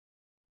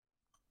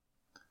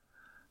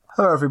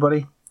Hello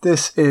everybody,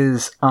 this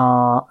is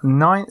our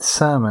 9th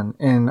sermon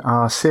in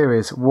our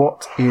series,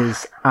 What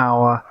is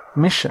Our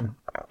Mission?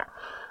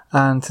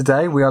 And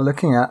today we are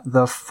looking at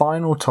the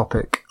final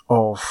topic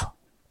of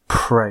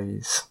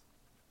praise.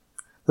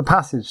 The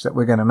passage that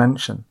we're going to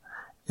mention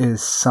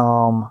is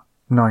Psalm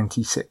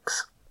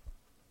 96.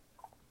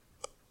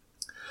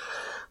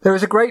 There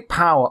is a great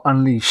power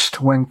unleashed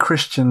when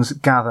Christians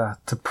gather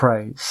to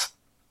praise.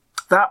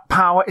 That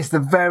power is the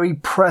very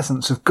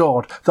presence of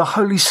God, the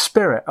Holy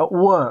Spirit at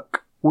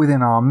work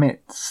within our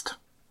midst.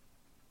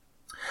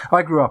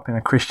 I grew up in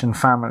a Christian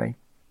family.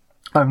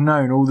 I've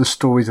known all the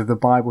stories of the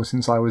Bible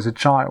since I was a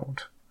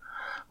child.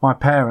 My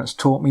parents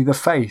taught me the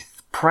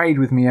faith, prayed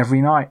with me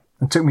every night,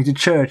 and took me to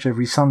church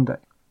every Sunday.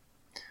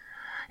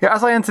 Yet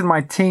as I entered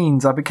my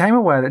teens, I became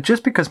aware that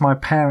just because my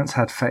parents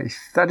had faith,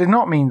 that did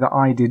not mean that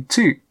I did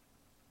too.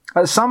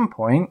 At some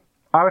point,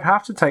 I would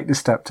have to take the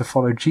step to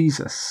follow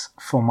Jesus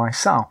for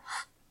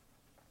myself.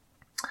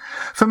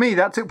 For me,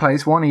 that took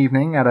place one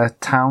evening at a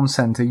town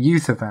centre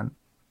youth event.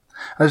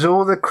 As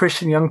all the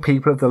Christian young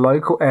people of the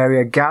local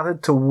area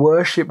gathered to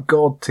worship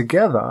God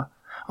together,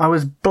 I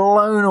was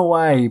blown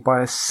away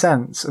by a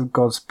sense of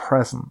God's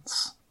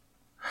presence.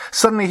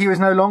 Suddenly he was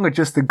no longer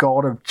just the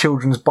God of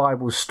children's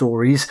Bible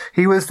stories.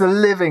 He was the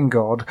living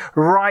God,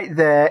 right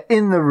there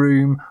in the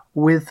room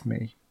with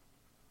me.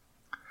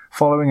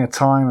 Following a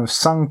time of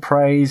sung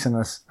praise and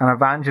an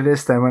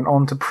evangelist then went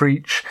on to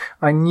preach,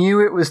 I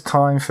knew it was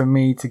time for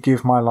me to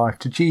give my life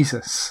to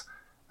Jesus,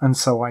 and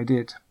so I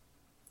did.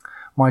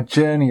 My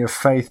journey of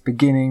faith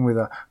beginning with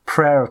a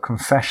prayer of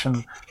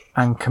confession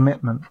and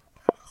commitment.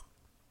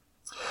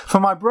 For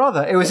my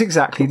brother, it was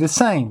exactly the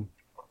same.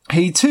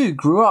 He too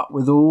grew up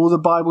with all the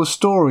Bible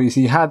stories.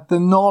 He had the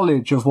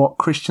knowledge of what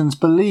Christians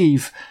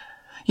believe.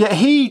 Yet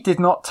he did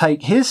not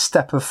take his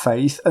step of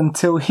faith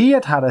until he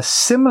had had a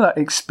similar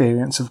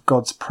experience of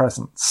God's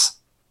presence.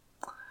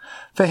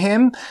 For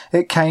him,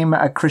 it came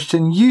at a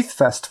Christian youth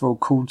festival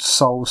called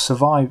Soul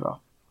Survivor.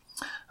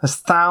 As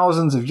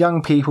thousands of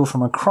young people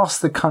from across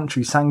the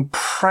country sang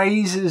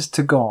praises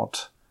to God,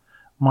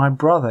 my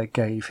brother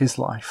gave his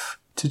life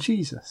to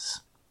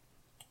Jesus.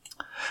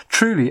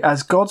 Truly,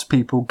 as God's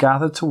people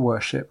gather to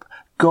worship,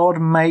 God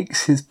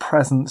makes his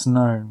presence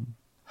known.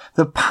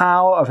 The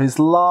power of his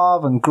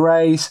love and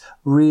grace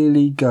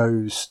really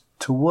goes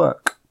to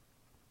work.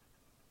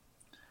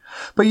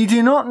 But you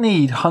do not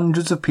need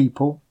hundreds of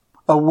people,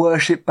 a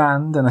worship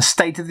band and a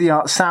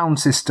state-of-the-art sound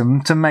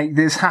system to make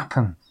this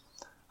happen.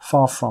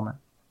 Far from it.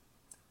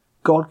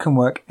 God can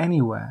work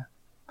anywhere,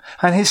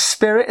 and his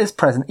Spirit is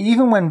present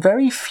even when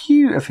very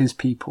few of his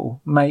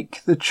people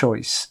make the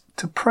choice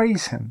to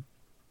praise him.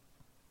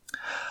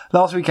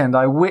 Last weekend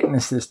I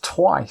witnessed this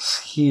twice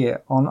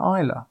here on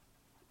Isla.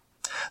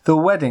 The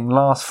wedding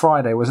last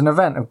Friday was an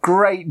event of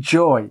great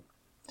joy.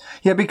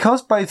 Yet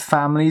because both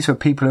families were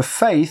people of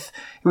faith,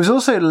 it was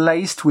also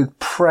laced with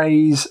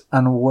praise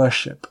and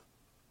worship.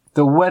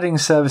 The wedding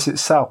service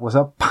itself was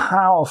a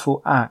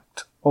powerful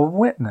act of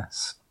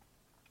witness.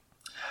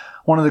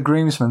 One of the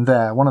groomsmen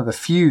there, one of the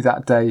few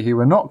that day who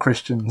were not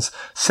Christians,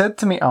 said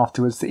to me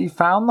afterwards that he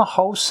found the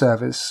whole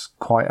service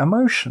quite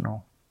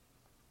emotional.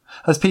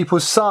 As people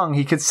sung,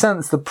 he could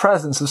sense the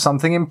presence of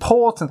something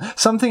important,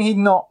 something he'd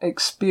not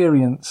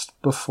experienced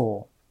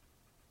before.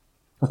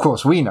 Of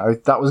course, we know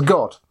that was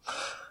God.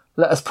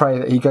 Let us pray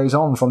that he goes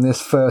on from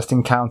this first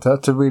encounter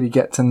to really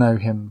get to know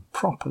him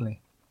properly.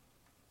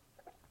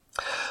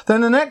 Then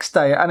the next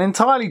day, at an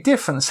entirely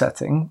different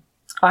setting,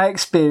 I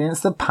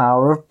experienced the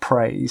power of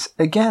praise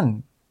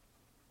again.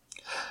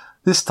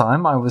 This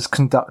time I was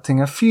conducting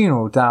a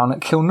funeral down at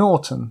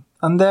Kilnorton,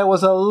 and there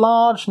was a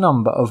large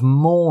number of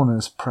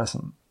mourners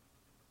present.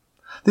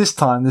 This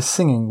time the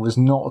singing was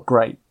not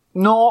great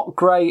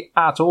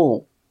at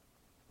all,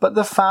 but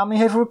the family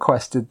had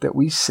requested that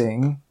we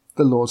sing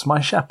 "The Lord's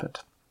My Shepherd."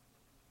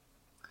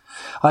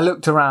 I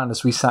looked around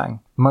as we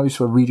sang. Most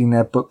were reading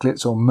their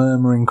booklets or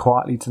murmuring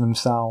quietly to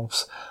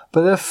themselves,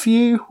 but a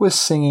few were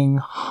singing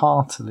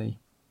heartily.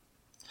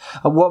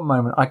 At one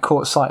moment I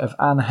caught sight of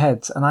Anne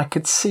Heads, and I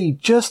could see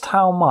just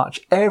how much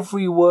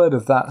every word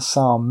of that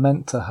psalm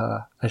meant to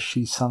her as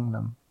she sung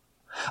them.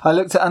 I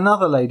looked at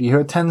another lady who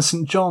attends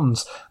St.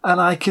 John's, and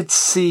I could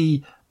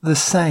see the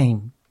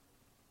same.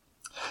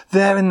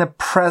 There in the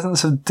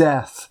presence of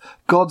death,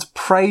 God's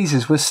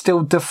praises were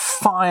still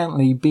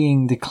defiantly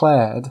being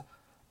declared,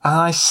 and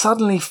I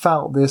suddenly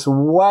felt this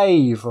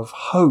wave of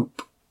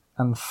hope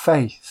and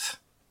faith.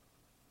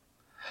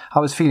 I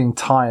was feeling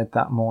tired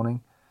that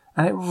morning,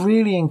 and it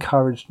really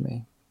encouraged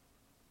me.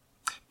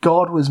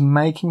 God was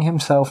making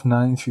himself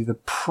known through the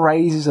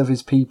praises of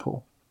his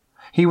people.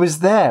 He was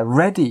there,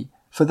 ready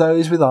for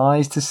those with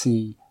eyes to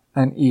see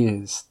and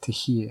ears to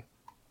hear.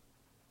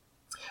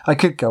 I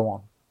could go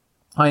on.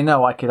 I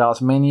know I could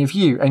ask many of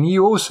you, and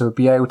you also would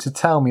be able to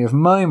tell me of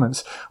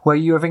moments where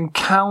you have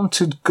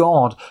encountered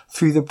God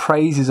through the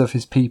praises of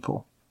his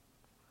people.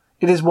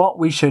 It is what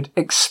we should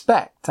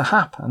expect to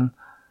happen,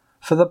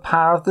 for the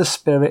power of the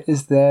Spirit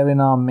is there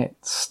in our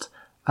midst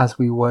as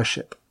we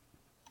worship.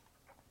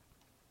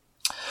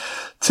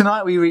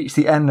 Tonight we reach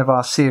the end of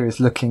our series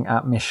looking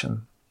at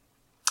mission.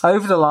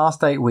 Over the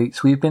last 8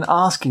 weeks, we've been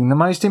asking the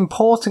most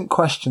important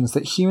questions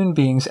that human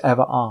beings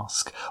ever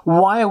ask.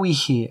 Why are we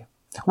here?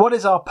 What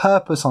is our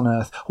purpose on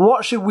earth?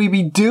 What should we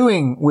be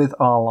doing with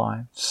our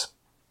lives?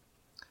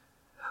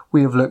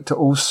 We have looked at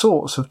all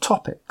sorts of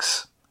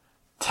topics.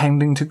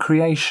 Tending to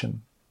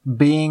creation,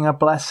 being a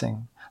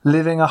blessing,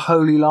 living a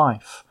holy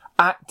life,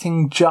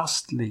 acting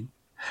justly,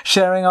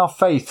 sharing our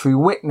faith through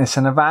witness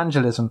and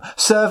evangelism,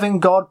 serving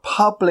God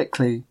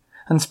publicly,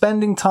 and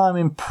spending time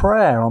in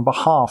prayer on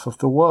behalf of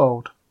the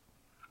world.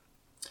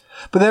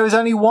 But there is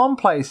only one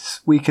place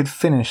we could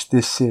finish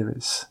this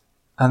series,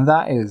 and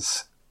that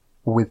is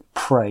with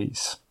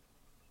praise.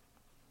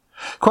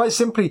 Quite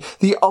simply,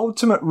 the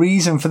ultimate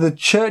reason for the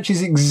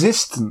church's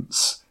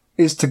existence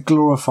is to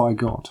glorify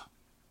God.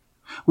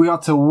 We are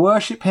to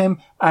worship him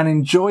and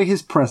enjoy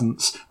his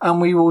presence,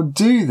 and we will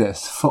do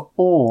this for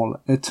all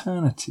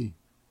eternity.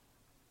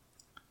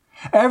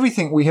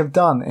 Everything we have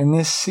done in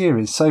this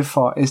series so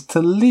far is to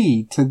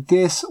lead to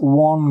this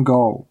one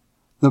goal,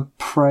 the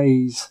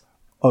praise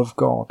of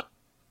God.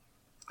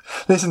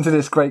 Listen to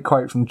this great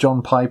quote from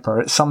John Piper.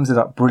 It sums it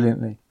up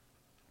brilliantly.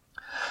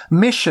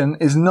 Mission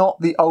is not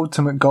the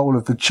ultimate goal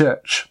of the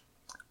church.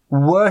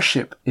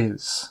 Worship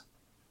is.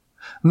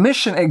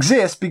 Mission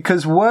exists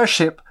because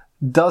worship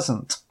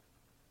doesn't.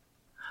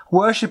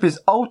 Worship is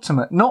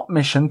ultimate, not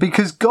mission,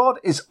 because God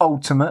is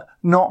ultimate,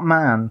 not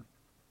man.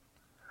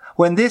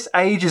 When this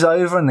age is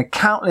over and the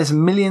countless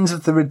millions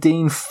of the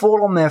redeemed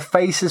fall on their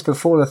faces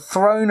before the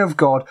throne of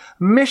God,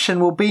 mission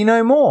will be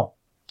no more.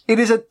 It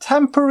is a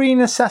temporary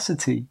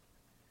necessity.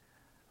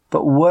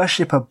 But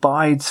worship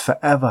abides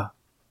forever.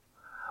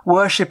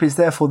 Worship is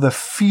therefore the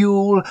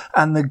fuel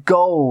and the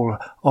goal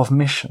of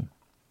mission.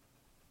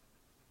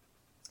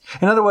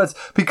 In other words,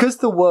 because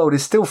the world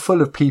is still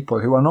full of people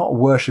who are not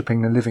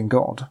worshipping the living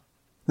God,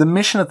 the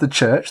mission of the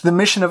church, the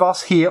mission of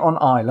us here on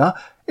Isla,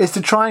 is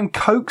to try and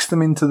coax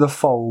them into the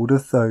fold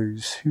of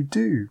those who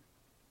do.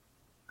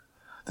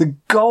 The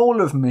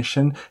goal of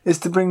mission is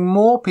to bring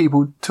more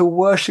people to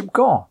worship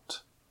God,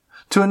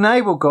 to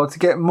enable God to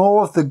get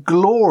more of the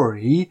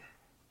glory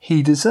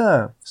he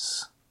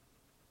deserves.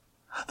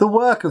 The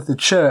work of the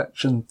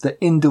church and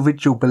the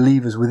individual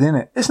believers within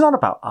it is not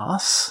about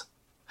us.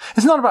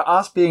 It's not about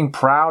us being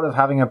proud of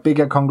having a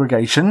bigger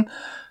congregation.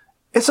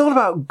 It's all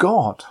about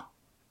God.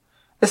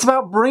 It's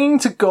about bringing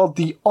to God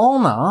the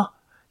honour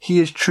he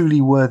is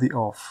truly worthy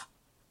of.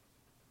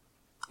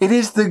 It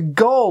is the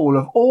goal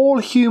of all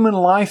human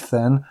life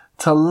then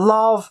to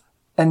love,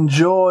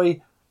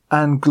 enjoy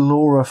and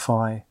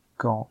glorify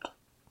God.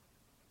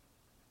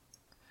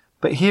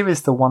 But here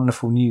is the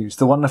wonderful news,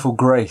 the wonderful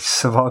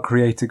grace of our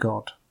Creator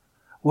God.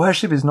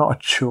 Worship is not a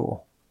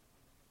chore.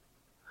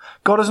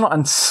 God has not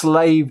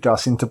enslaved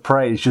us into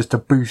praise just to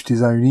boost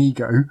his own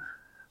ego.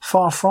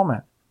 Far from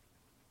it.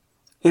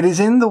 It is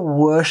in the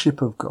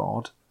worship of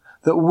God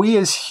that we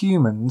as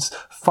humans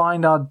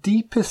find our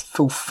deepest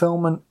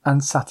fulfillment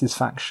and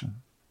satisfaction.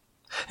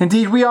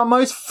 Indeed, we are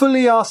most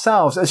fully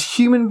ourselves as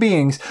human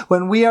beings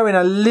when we are in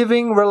a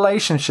living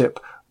relationship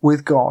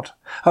with God.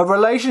 A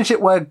relationship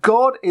where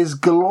God is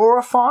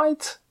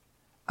glorified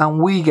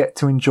and we get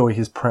to enjoy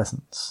his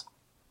presence.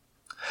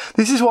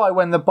 This is why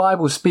when the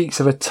Bible speaks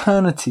of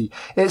eternity,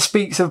 it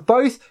speaks of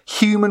both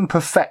human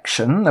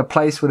perfection, a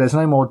place where there's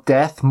no more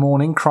death,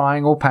 mourning,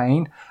 crying or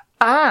pain,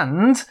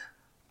 and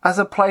as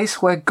a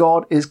place where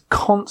God is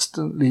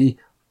constantly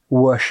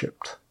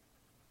worshipped.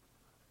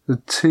 The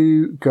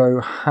two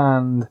go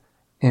hand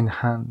in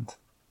hand.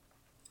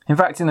 In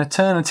fact, in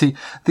eternity,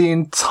 the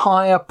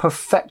entire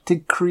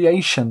perfected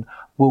creation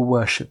will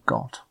worship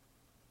God.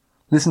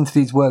 Listen to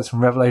these words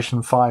from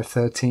Revelation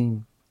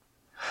 5:13.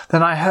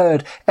 Then I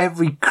heard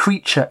every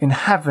creature in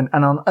heaven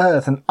and on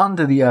earth and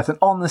under the earth and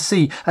on the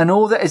sea and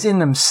all that is in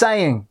them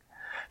saying,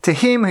 to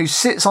him who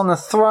sits on the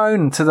throne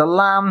and to the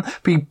Lamb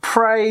be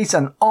praise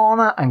and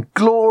honour and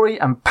glory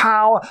and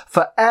power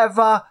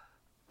forever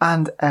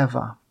and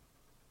ever.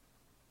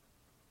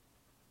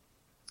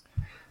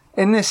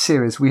 In this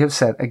series, we have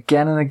said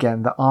again and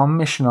again that our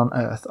mission on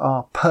earth,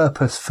 our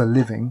purpose for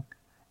living,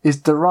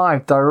 is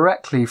derived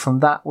directly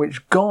from that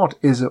which God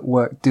is at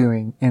work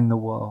doing in the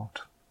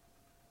world.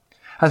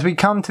 As we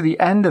come to the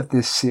end of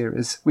this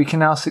series, we can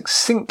now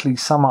succinctly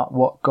sum up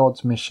what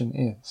God's mission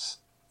is.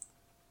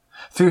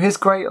 Through his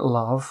great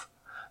love,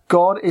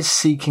 God is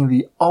seeking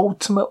the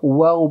ultimate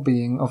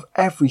well-being of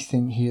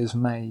everything he has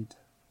made.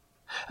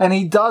 And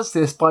he does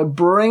this by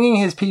bringing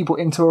his people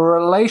into a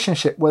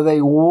relationship where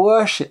they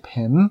worship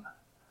him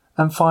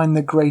and find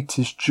the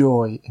greatest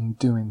joy in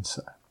doing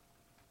so.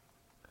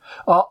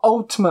 Our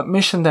ultimate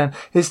mission then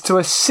is to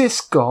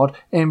assist God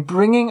in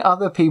bringing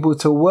other people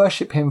to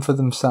worship him for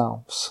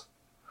themselves.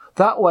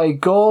 That way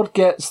God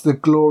gets the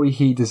glory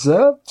he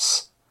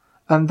deserves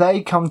and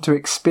they come to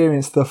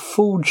experience the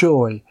full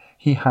joy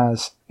he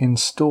has in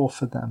store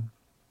for them.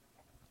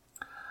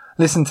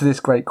 Listen to this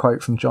great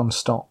quote from John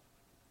Stott.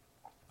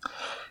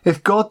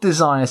 If God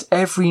desires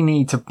every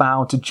knee to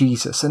bow to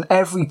Jesus and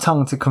every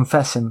tongue to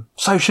confess him,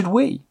 so should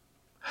we.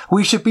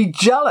 We should be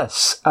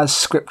jealous, as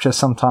Scripture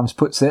sometimes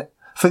puts it,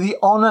 for the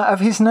honour of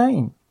his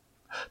name.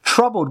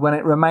 Troubled when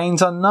it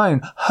remains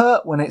unknown,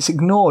 hurt when it's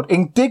ignored,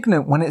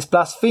 indignant when it's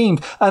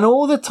blasphemed, and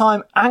all the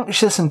time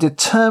anxious and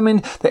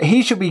determined that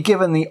he should be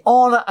given the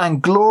honour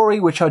and glory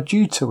which are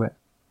due to it.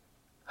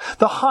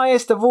 The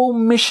highest of all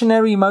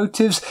missionary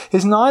motives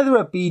is neither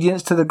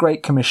obedience to the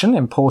Great Commission,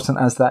 important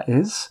as that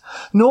is,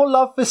 nor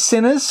love for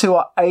sinners who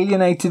are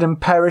alienated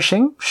and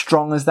perishing,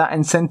 strong as that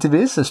incentive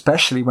is,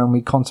 especially when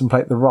we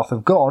contemplate the wrath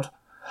of God,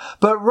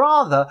 but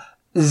rather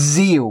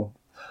zeal,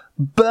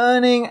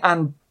 burning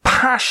and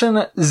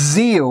passionate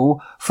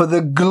zeal for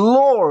the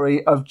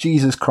glory of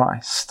Jesus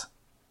Christ.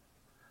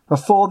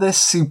 Before this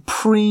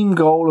supreme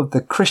goal of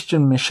the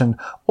Christian mission,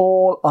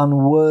 all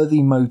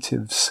unworthy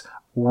motives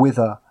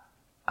wither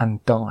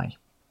and die.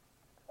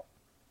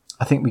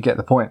 I think we get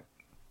the point.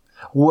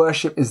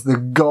 Worship is the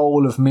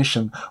goal of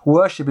mission.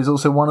 Worship is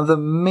also one of the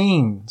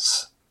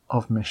means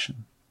of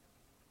mission.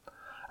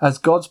 As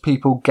God's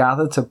people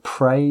gather to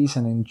praise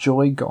and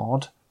enjoy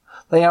God,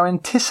 they are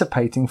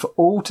anticipating for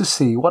all to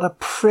see what a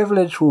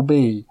privilege will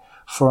be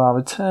for our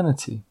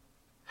eternity.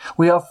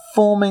 We are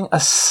forming a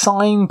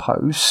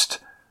signpost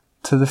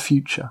to the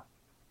future.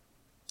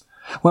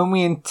 When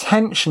we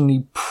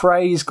intentionally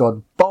praise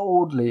God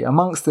boldly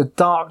amongst the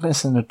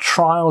darkness and the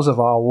trials of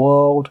our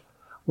world,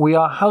 we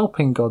are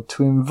helping God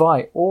to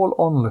invite all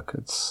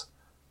onlookers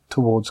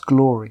towards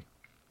glory.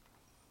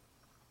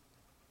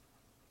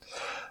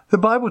 The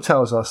Bible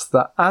tells us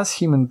that as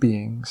human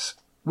beings,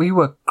 we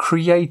were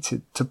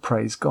created to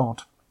praise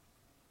God.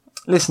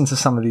 Listen to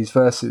some of these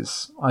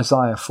verses.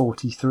 Isaiah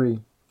 43.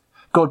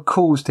 God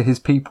calls to his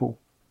people.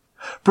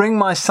 Bring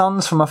my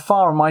sons from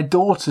afar and my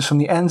daughters from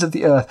the ends of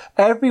the earth,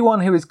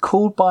 everyone who is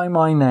called by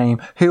my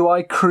name, who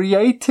I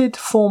created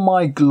for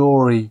my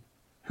glory,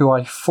 who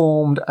I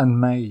formed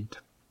and made.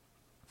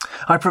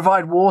 I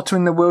provide water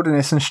in the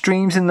wilderness and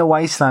streams in the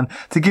wasteland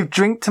to give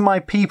drink to my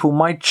people,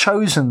 my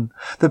chosen,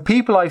 the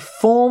people I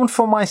formed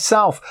for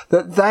myself,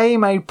 that they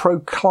may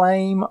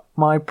proclaim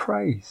my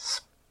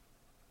praise.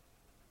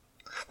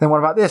 Then what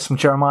about this from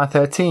Jeremiah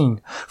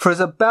 13? For as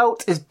a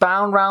belt is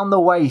bound round the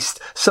waist,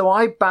 so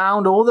I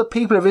bound all the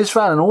people of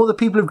Israel and all the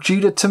people of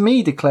Judah to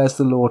me, declares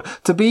the Lord,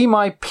 to be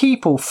my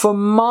people for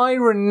my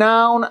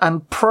renown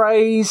and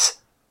praise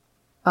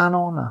and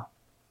honour.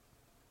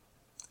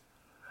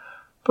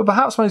 But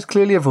perhaps most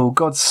clearly of all,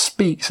 God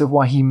speaks of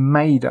why he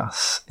made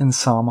us in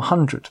Psalm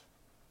 100.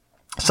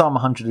 Psalm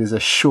 100 is a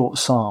short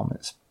psalm.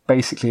 It's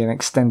basically an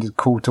extended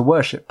call to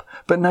worship.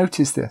 But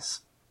notice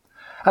this.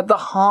 At the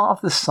heart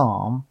of the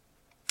psalm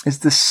is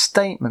the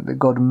statement that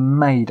God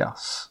made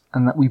us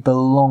and that we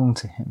belong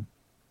to him.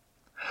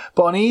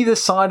 But on either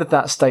side of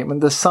that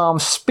statement, the psalm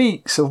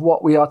speaks of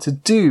what we are to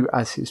do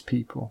as his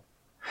people.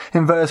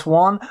 In verse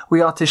 1,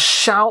 we are to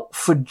shout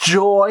for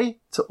joy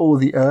to all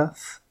the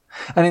earth.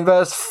 And in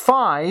verse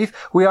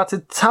 5, we are to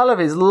tell of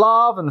his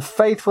love and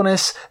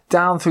faithfulness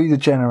down through the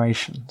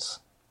generations.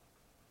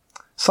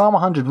 Psalm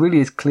 100 really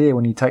is clear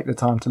when you take the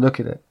time to look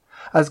at it.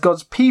 As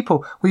God's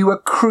people, we were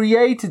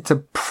created to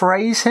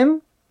praise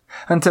him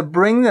and to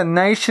bring the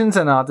nations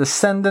and our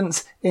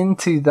descendants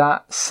into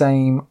that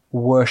same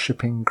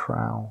worshipping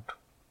crowd.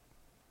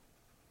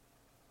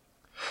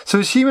 So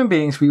as human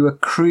beings, we were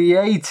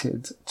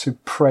created to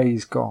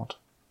praise God.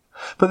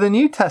 But the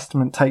New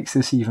Testament takes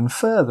this even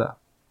further.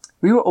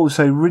 We were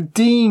also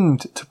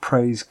redeemed to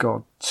praise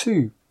God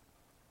too.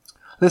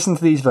 Listen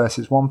to these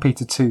verses, 1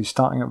 Peter 2,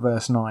 starting at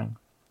verse 9.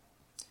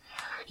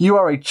 You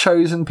are a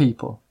chosen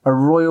people, a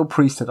royal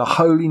priesthood, a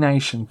holy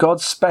nation,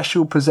 God's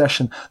special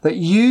possession, that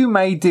you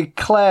may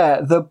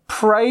declare the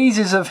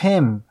praises of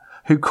him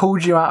who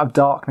called you out of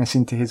darkness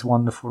into his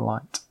wonderful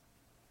light.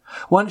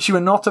 Once you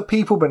were not a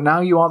people, but now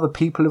you are the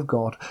people of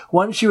God.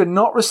 Once you had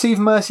not received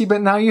mercy,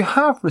 but now you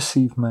have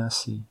received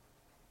mercy.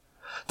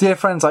 Dear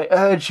friends, I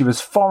urge you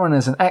as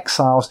foreigners and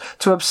exiles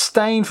to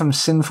abstain from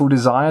sinful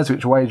desires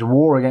which wage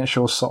war against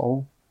your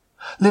soul.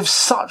 Live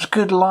such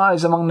good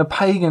lives among the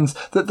pagans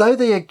that though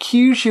they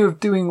accuse you of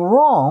doing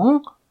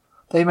wrong,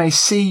 they may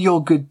see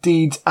your good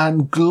deeds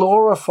and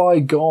glorify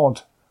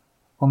God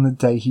on the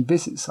day he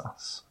visits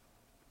us.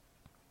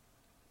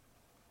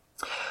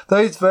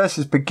 Those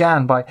verses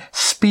began by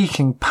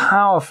speaking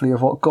powerfully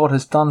of what God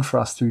has done for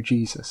us through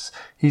Jesus.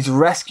 He's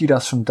rescued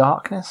us from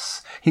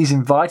darkness. He's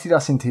invited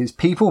us into his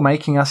people,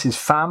 making us his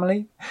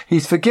family.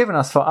 He's forgiven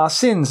us for our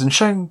sins and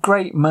shown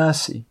great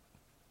mercy.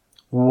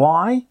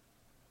 Why?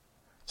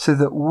 So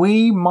that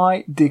we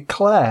might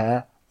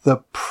declare the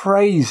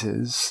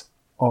praises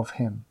of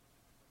him.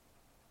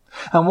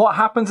 And what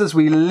happens as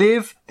we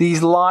live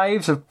these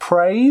lives of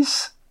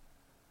praise?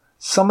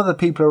 Some of the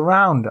people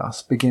around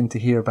us begin to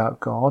hear about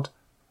God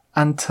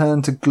and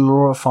turn to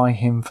glorify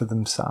him for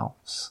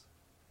themselves.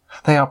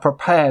 They are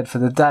prepared for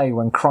the day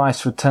when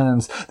Christ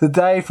returns, the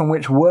day from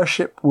which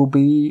worship will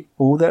be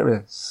all there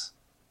is.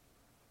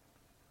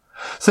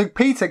 So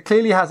Peter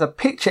clearly has a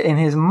picture in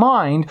his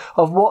mind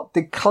of what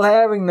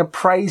declaring the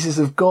praises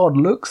of God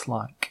looks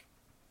like.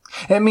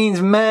 It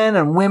means men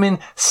and women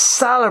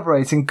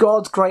celebrating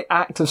God's great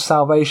act of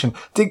salvation,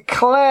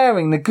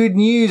 declaring the good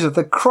news of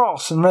the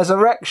cross and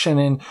resurrection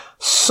in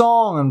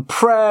song and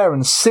prayer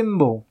and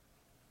symbol.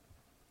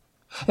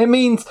 It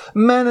means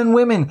men and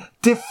women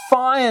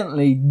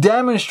defiantly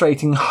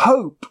demonstrating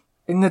hope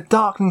in the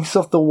darkness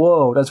of the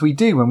world, as we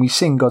do when we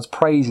sing God's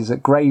praises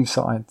at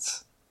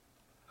gravesides.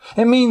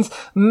 It means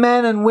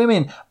men and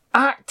women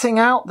acting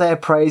out their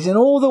praise in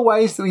all the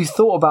ways that we've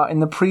thought about in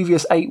the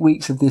previous 8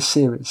 weeks of this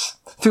series,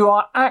 through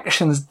our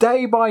actions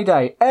day by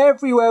day,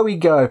 everywhere we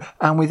go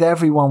and with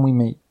everyone we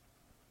meet.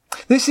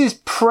 This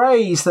is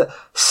praise that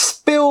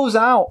spills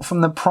out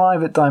from the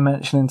private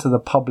dimension into the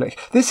public.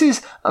 This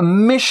is a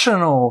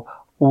missional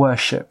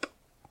worship.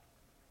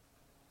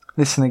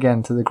 Listen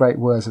again to the great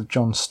words of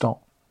John Stott.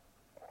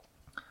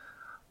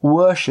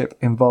 Worship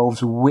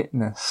involves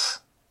witness.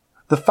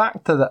 The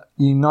factor that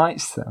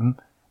unites them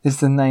is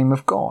the name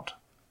of God.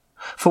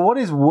 For what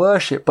is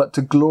worship but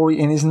to glory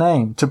in his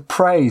name, to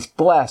praise,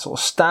 bless, or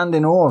stand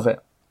in awe of it?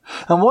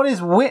 And what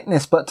is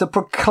witness but to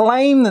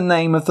proclaim the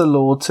name of the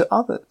Lord to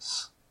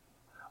others?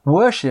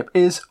 Worship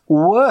is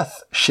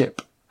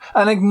worthship,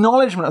 an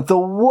acknowledgement of the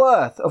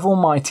worth of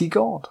Almighty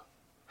God.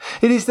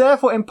 It is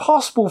therefore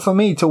impossible for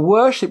me to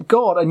worship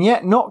God and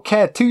yet not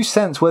care 2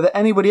 cents whether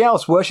anybody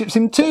else worships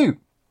him too.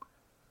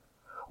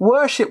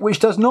 Worship which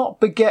does not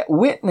beget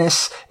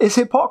witness is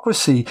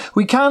hypocrisy.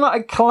 We cannot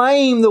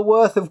acclaim the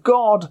worth of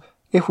God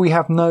if we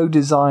have no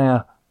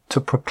desire to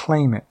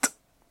proclaim it.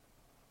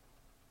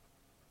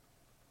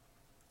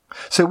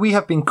 So we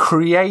have been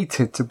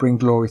created to bring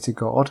glory to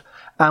God,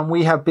 and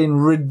we have been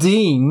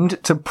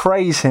redeemed to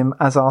praise him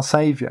as our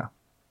Saviour.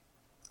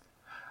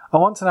 I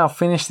want to now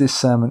finish this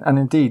sermon, and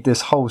indeed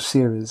this whole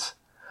series,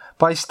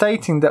 by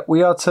stating that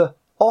we are to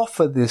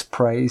offer this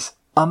praise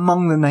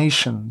among the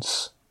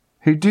nations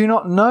who do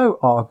not know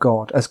our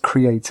God as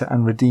Creator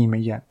and Redeemer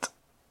yet.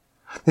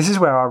 This is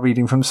where our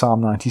reading from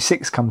Psalm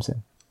 96 comes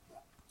in.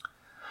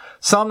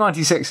 Psalm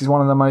 96 is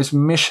one of the most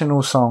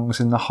missional songs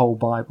in the whole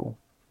Bible.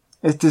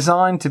 It's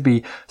designed to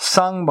be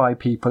sung by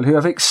people who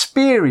have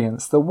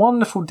experienced the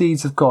wonderful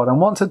deeds of God and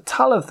want to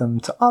tell of them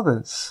to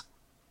others.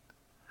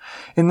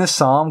 In the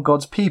psalm,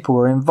 God's people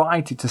are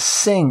invited to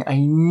sing a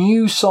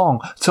new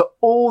song to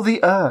all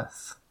the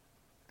earth.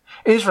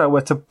 Israel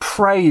were to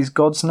praise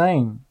God's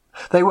name.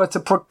 They were to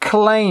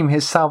proclaim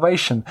his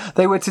salvation.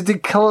 They were to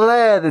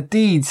declare the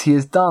deeds he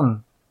has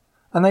done.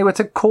 And they were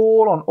to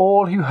call on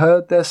all who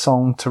heard their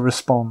song to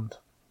respond.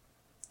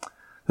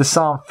 The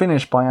psalm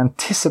finished by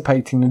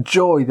anticipating the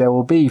joy there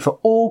will be for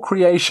all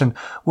creation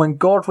when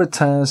God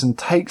returns and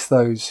takes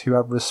those who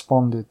have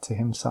responded to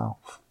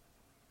himself.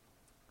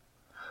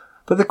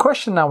 But the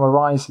question now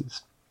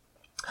arises,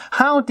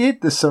 how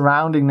did the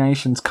surrounding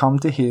nations come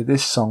to hear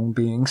this song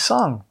being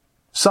sung?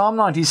 Psalm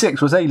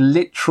 96 was a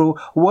literal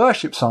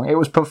worship song. It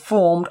was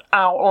performed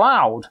out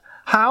loud.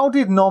 How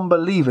did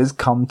non-believers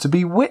come to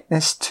be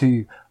witnessed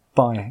to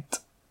by it?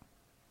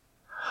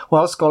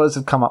 Well, scholars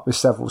have come up with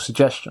several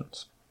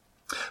suggestions.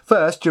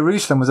 First,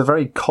 Jerusalem was a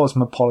very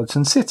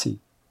cosmopolitan city.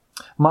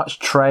 Much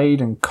trade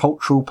and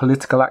cultural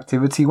political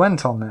activity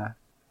went on there.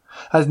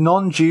 As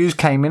non-Jews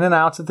came in and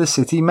out of the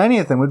city, many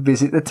of them would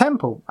visit the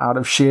temple out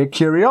of sheer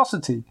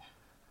curiosity.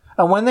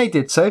 And when they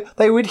did so,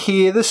 they would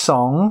hear the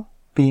song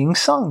being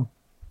sung.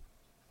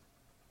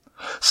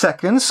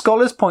 Second,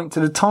 scholars point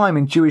to the time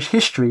in Jewish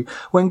history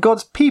when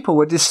God's people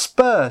were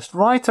dispersed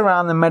right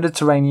around the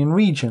Mediterranean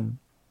region.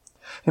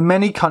 In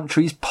many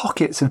countries,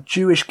 pockets of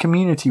Jewish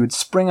community would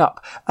spring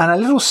up, and a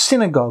little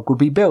synagogue would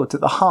be built at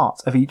the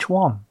heart of each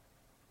one.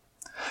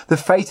 The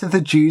faith of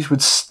the Jews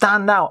would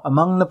stand out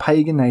among the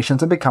pagan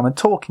nations and become a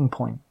talking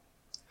point.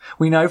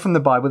 We know from the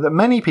Bible that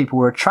many people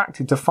were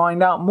attracted to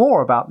find out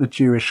more about the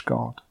Jewish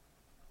God.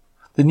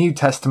 The New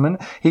Testament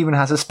even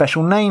has a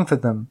special name for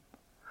them.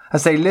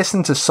 As they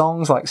listened to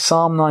songs like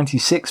Psalm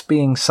 96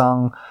 being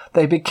sung,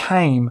 they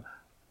became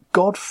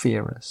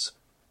God-fearers.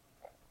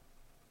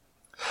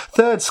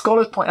 Third,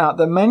 scholars point out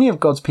that many of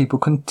God's people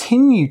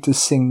continued to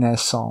sing their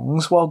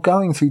songs while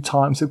going through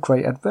times of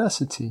great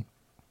adversity.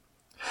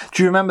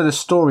 Do you remember the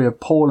story of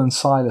Paul and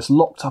Silas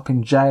locked up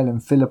in jail in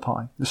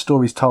Philippi? The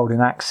story's told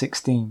in Acts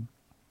 16.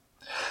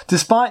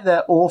 Despite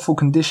their awful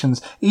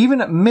conditions,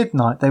 even at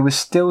midnight they were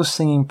still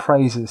singing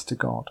praises to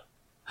God.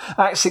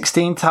 Acts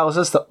 16 tells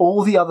us that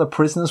all the other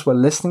prisoners were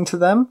listening to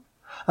them,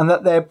 and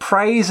that their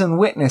praise and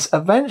witness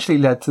eventually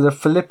led to the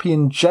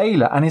Philippian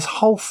jailer and his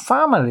whole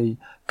family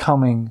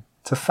coming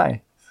to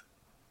faith.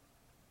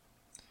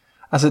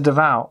 As a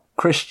devout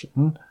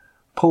Christian,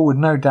 Paul would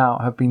no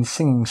doubt have been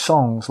singing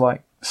songs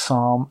like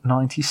Psalm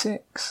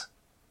 96,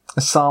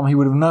 a psalm he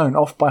would have known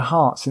off by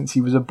heart since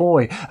he was a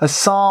boy, a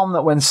psalm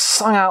that when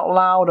sung out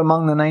loud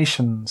among the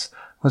nations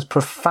was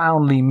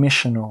profoundly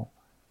missional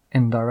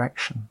in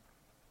direction.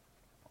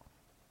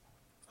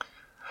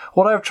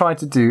 What I've tried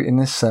to do in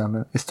this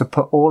sermon is to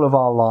put all of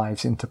our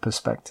lives into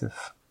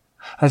perspective.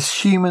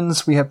 As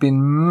humans, we have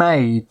been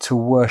made to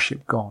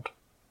worship God.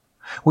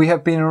 We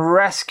have been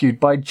rescued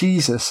by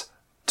Jesus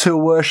to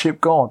worship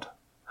God.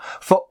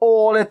 For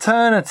all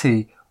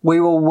eternity,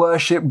 we will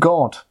worship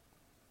God.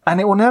 And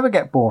it will never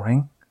get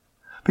boring,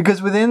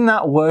 because within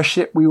that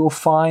worship we will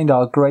find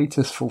our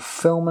greatest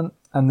fulfillment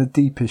and the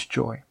deepest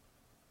joy.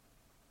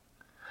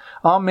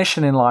 Our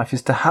mission in life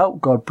is to help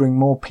God bring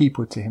more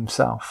people to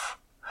himself.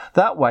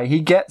 That way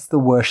he gets the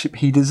worship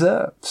he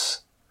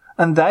deserves,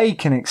 and they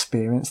can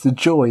experience the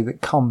joy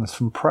that comes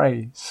from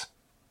praise.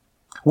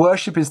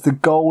 Worship is the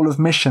goal of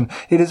mission.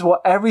 It is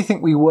what everything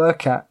we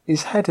work at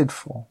is headed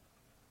for.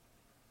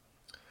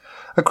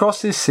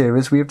 Across this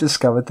series, we have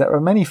discovered there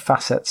are many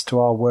facets to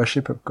our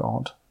worship of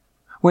God.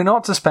 We're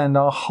not to spend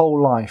our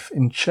whole life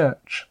in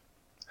church.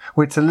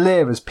 We're to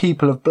live as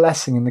people of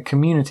blessing in the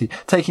community,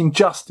 taking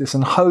justice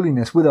and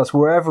holiness with us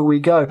wherever we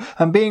go,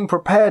 and being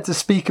prepared to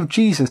speak of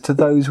Jesus to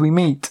those we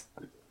meet.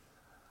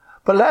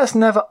 But let us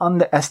never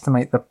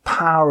underestimate the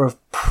power of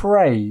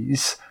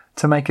praise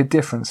to make a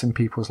difference in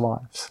people's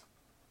lives.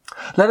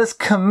 Let us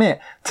commit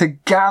to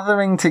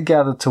gathering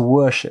together to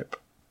worship.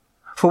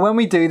 For when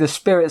we do, the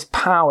Spirit's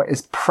power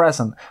is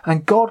present,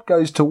 and God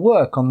goes to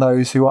work on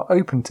those who are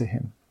open to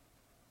him.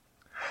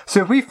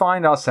 So if we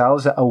find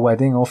ourselves at a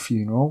wedding or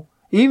funeral,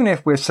 even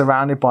if we're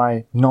surrounded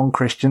by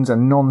non-Christians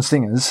and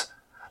non-singers,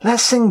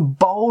 let's sing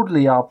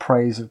boldly our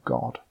praise of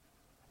God.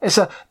 It's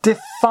a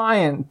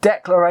defiant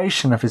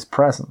declaration of his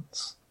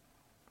presence.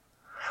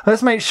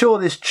 Let's make sure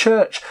this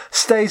church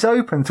stays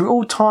open through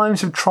all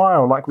times of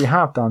trial like we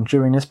have done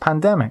during this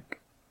pandemic.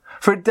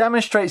 For it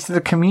demonstrates to the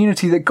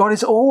community that God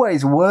is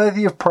always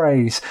worthy of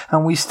praise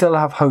and we still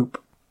have hope.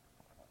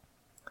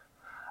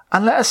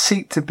 And let us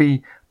seek to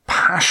be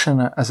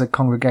passionate as a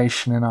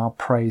congregation in our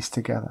praise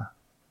together.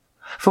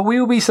 For we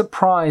will be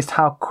surprised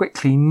how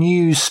quickly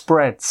news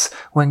spreads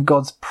when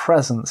God's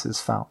presence is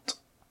felt.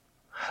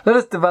 Let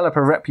us develop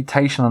a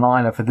reputation on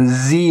Isla for the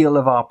zeal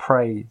of our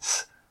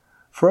praise.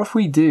 For if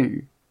we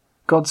do,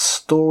 God's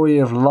story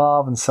of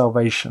love and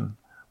salvation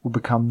will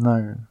become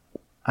known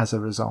as a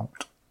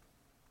result.